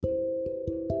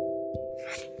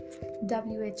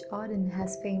W.H. Auden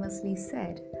has famously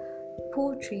said,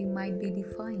 poetry might be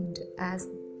defined as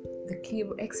the clear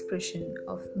expression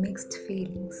of mixed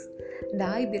feelings, and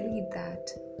I believe that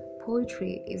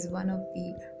poetry is one of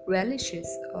the relishes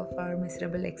of our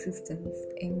miserable existence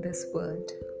in this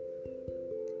world.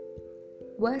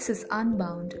 Verses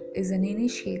Unbound is an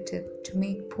initiative to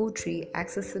make poetry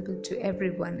accessible to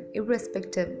everyone,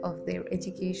 irrespective of their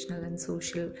educational and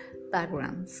social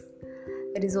backgrounds.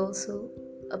 It is also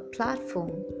a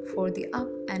platform for the up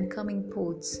and coming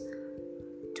poets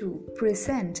to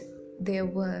present their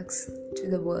works to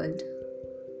the world.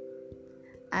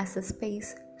 As a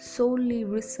space solely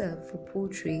reserved for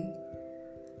poetry,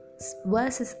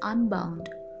 Verses Unbound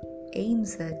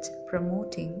aims at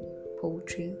promoting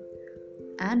poetry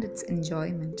and its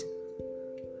enjoyment.